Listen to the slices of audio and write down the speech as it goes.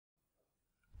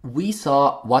we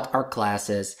saw what are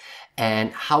classes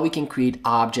and how we can create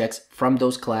objects from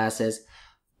those classes,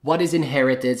 what is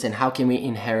inheritance and how can we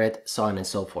inherit, so on and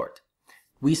so forth.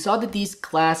 We saw that these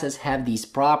classes have these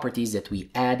properties that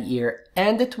we add here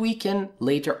and that we can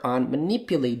later on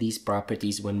manipulate these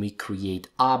properties when we create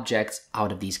objects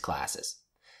out of these classes.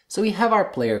 So we have our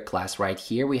player class right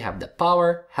here. We have the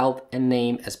power, health, and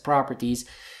name as properties,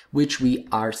 which we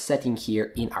are setting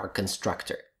here in our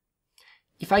constructor.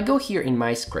 If I go here in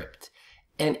my script,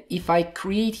 and if I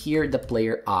create here the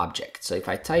player object, so if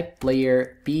I type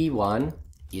player p1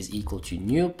 is equal to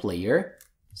new player,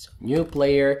 so new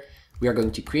player, we are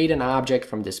going to create an object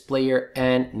from this player,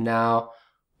 and now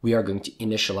we are going to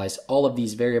initialize all of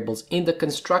these variables in the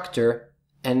constructor,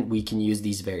 and we can use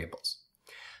these variables.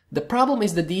 The problem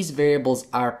is that these variables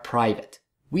are private.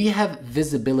 We have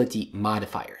visibility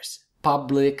modifiers,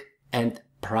 public and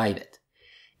private.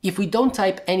 If we don't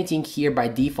type anything here, by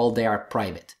default they are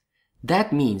private.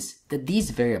 That means that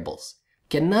these variables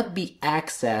cannot be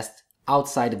accessed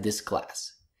outside of this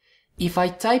class. If I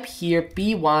type here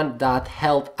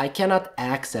p1.health, I cannot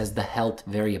access the health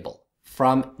variable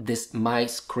from this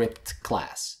myScript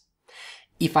class.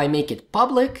 If I make it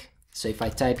public, so if I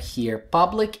type here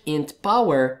public int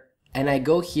power, and I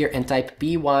go here and type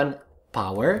p1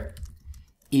 power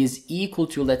is equal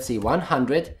to, let's say,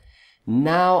 100,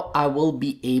 now I will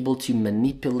be able to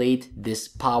manipulate this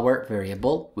power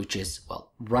variable, which is,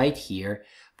 well, right here,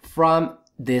 from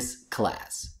this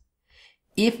class.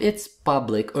 If it's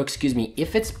public, or excuse me,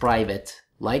 if it's private,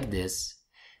 like this,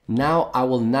 now I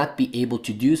will not be able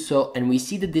to do so, and we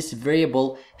see that this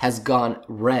variable has gone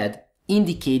red,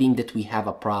 indicating that we have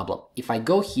a problem. If I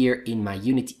go here in my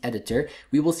Unity editor,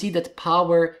 we will see that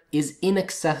power is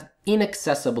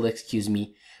inaccessible,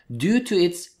 due to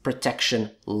its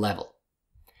protection level.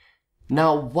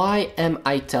 Now, why am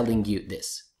I telling you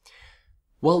this?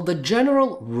 Well, the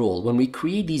general rule when we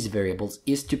create these variables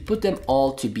is to put them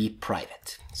all to be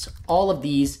private. So all of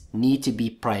these need to be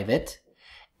private.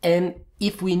 And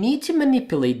if we need to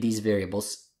manipulate these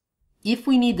variables, if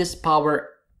we need this power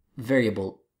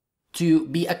variable to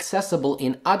be accessible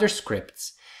in other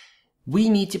scripts, we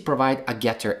need to provide a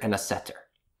getter and a setter.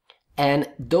 And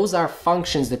those are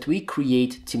functions that we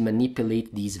create to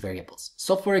manipulate these variables.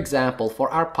 So for example, for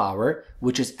our power,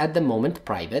 which is at the moment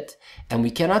private, and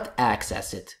we cannot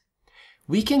access it,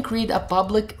 we can create a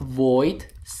public void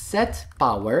set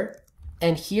power,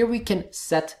 and here we can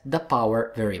set the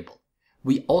power variable.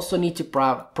 We also need to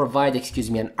provide,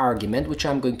 an argument, which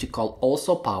I'm going to call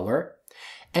also power.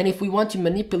 And if we want to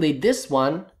manipulate this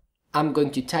one, I'm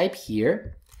going to type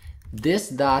here, this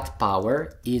dot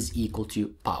power is equal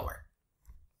to power.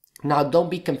 Now don't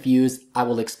be confused, I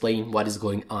will explain what is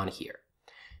going on here.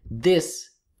 This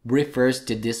refers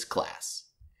to this class.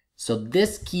 So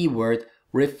this keyword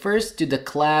refers to the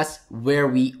class where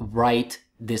we write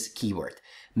this keyword,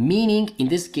 meaning in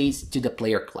this case to the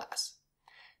player class.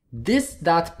 This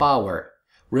dot power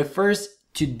refers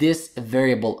to this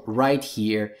variable right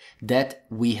here that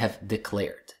we have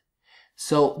declared.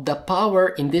 So the power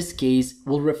in this case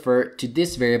will refer to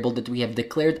this variable that we have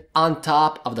declared on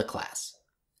top of the class.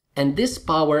 And this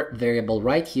power variable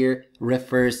right here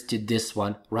refers to this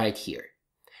one right here.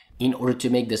 In order to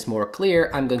make this more clear,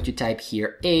 I'm going to type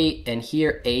here A and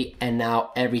here A, and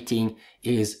now everything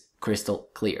is crystal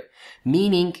clear.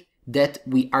 Meaning that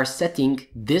we are setting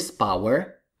this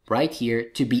power right here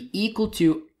to be equal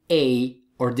to A,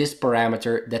 or this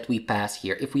parameter that we pass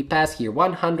here. If we pass here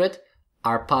 100,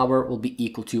 our power will be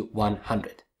equal to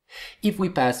 100. If we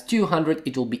pass 200,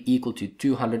 it will be equal to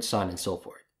 200, so on and so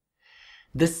forth.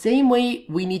 The same way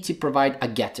we need to provide a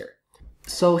getter.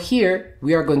 So here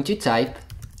we are going to type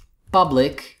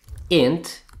public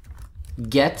int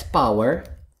get power,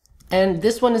 and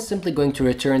this one is simply going to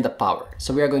return the power.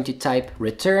 So we are going to type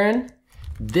return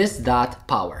this dot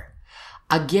power.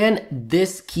 Again,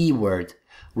 this keyword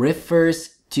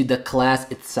refers to the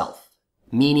class itself,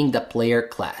 meaning the player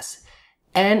class,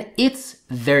 and its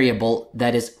variable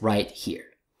that is right here.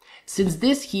 Since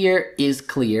this here is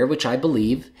clear, which I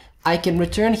believe, I can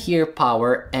return here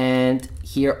power and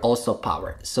here also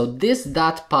power. So this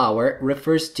dot power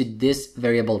refers to this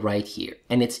variable right here,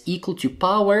 and it's equal to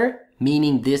power,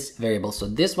 meaning this variable. So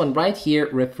this one right here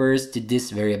refers to this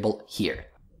variable here.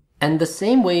 And the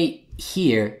same way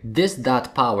here, this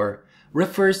dot power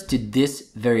refers to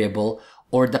this variable,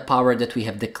 or the power that we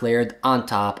have declared on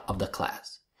top of the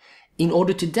class. In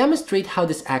order to demonstrate how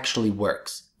this actually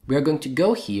works, we are going to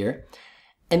go here,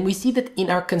 and we see that in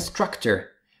our constructor,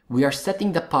 we are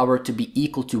setting the power to be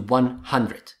equal to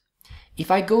 100.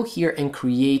 If I go here and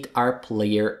create our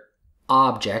player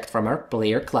object from our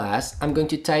player class, I'm going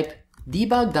to type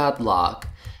debug.log,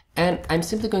 and I'm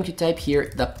simply going to type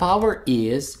here the power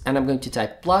is, and I'm going to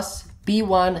type plus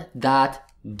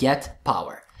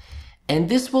p1.getPower. And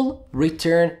this will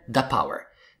return the power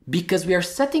because we are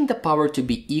setting the power to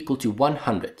be equal to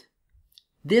 100.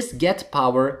 This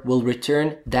getPower will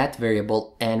return that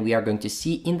variable, and we are going to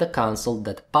see in the console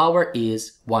that power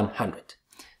is 100.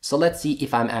 So let's see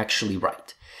if I'm actually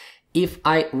right. If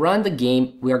I run the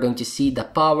game, we are going to see the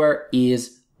power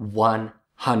is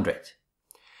 100.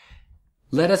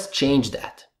 Let us change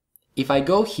that. If I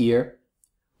go here,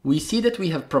 we see that we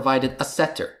have provided a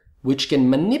setter which can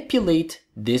manipulate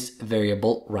this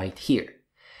variable right here.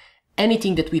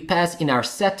 Anything that we pass in our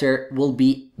setter will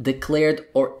be declared,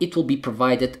 or it will be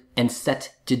provided and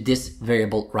set to this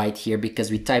variable right here because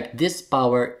we typed this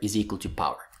power is equal to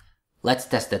power. Let's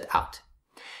test that out.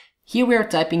 Here we are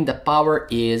typing the power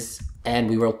is, and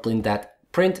we will print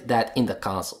that in the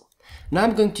console. Now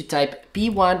I'm going to type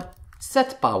p1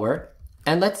 set power,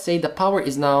 and let's say the power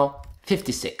is now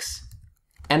 56.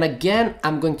 And again,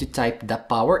 I'm going to type the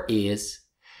power is,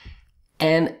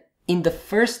 and in the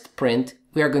first print,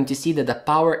 we are going to see that the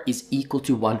power is equal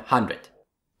to 100.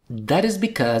 That is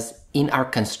because in our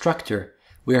constructor,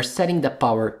 we are setting the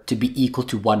power to be equal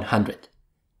to 100.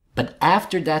 But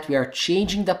after that, we are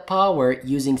changing the power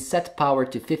using set power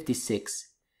to 56,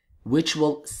 which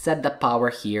will set the power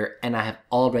here, and I have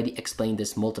already explained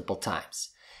this multiple times.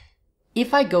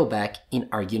 If I go back in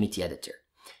our Unity editor,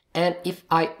 and if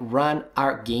I run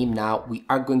our game now, we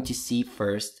are going to see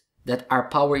first that our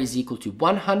power is equal to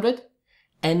 100,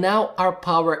 and now our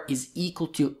power is equal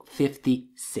to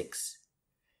 56.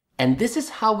 And this is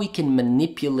how we can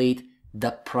manipulate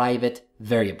the private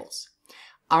variables.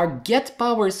 Our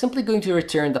getPower is simply going to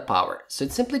return the power. So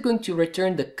it's simply going to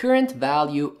return the current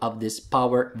value of this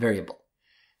power variable.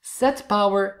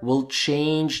 setPower will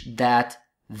change that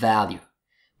value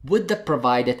with the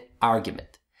provided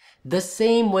argument. The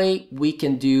same way we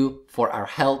can do for our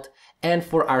health and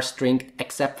for our string,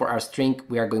 except for our string,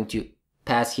 we are going to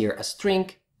pass here a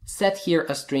string, set here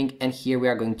a string, and here we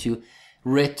are going to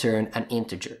return an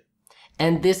integer.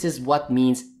 And this is what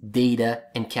means data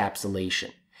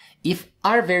encapsulation. If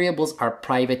our variables are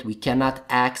private, we cannot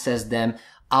access them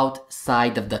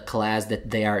outside of the class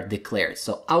that they are declared.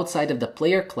 So outside of the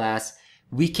player class,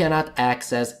 we cannot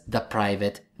access the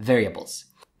private variables.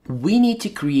 We need to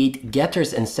create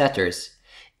getters and setters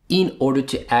in order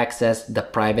to access the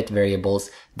private variables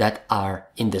that are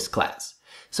in this class.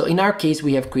 So in our case,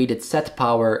 we have created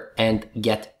setPower and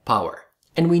getPower.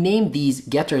 And we name these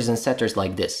getters and setters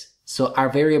like this. So our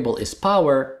variable is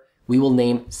power. We will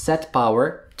name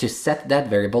setPower to set that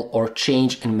variable or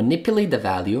change and manipulate the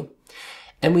value.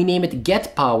 And we name it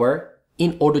getPower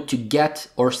in order to get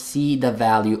or see the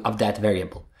value of that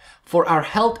variable. For our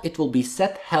health, it will be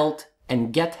setHealth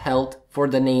and getHealth. For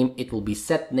the name, it will be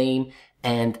setName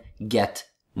and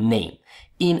getName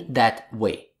in that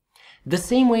way. The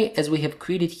same way as we have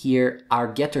created here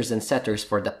our getters and setters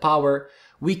for the power,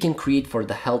 we can create for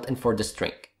the health and for the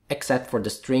string. Except for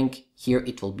the string, here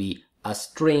it will be a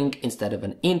string instead of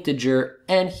an integer,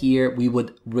 and here we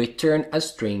would return a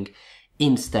string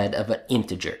instead of an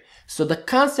integer. So the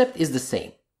concept is the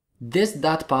same. This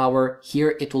dot power,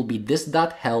 here it will be this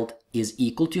dot health is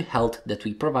equal to health that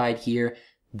we provide here.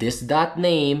 This dot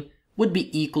name would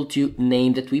be equal to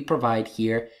name that we provide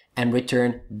here, and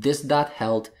return this dot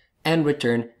health and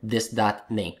return this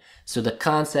dot name. So the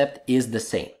concept is the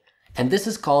same. And this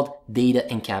is called data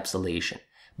encapsulation,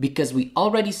 because we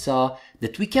already saw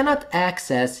that we cannot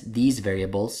access these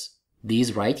variables,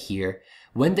 these right here.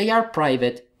 When they are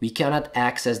private, we cannot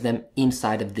access them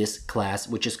inside of this class,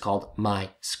 which is called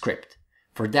myScript.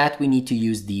 For that, we need to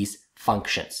use these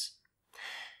functions.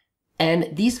 And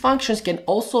these functions can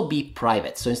also be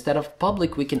private. So instead of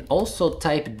public, we can also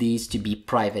type these to be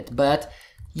private, but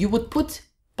you would put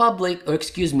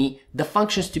the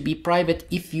functions to be private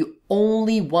if you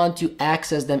only want to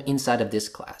access them inside of this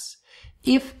class.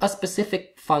 If a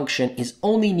specific function is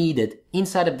only needed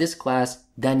inside of this class,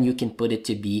 then you can put it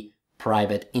to be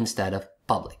private instead of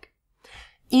public.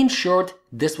 In short,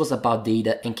 this was about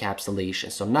data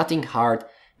encapsulation. So nothing hard,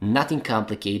 nothing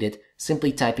complicated,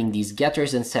 simply typing these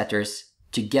getters and setters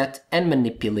to get and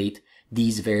manipulate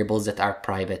these variables that are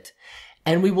private.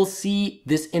 And we will see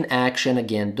this in action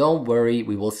again. Don't worry,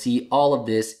 we will see all of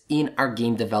this in our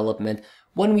game development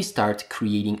when we start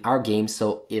creating our game.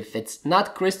 So if it's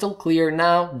not crystal clear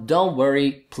now, don't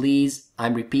worry, please.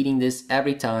 I'm repeating this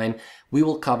every time. We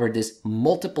will cover this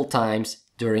multiple times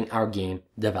during our game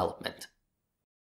development.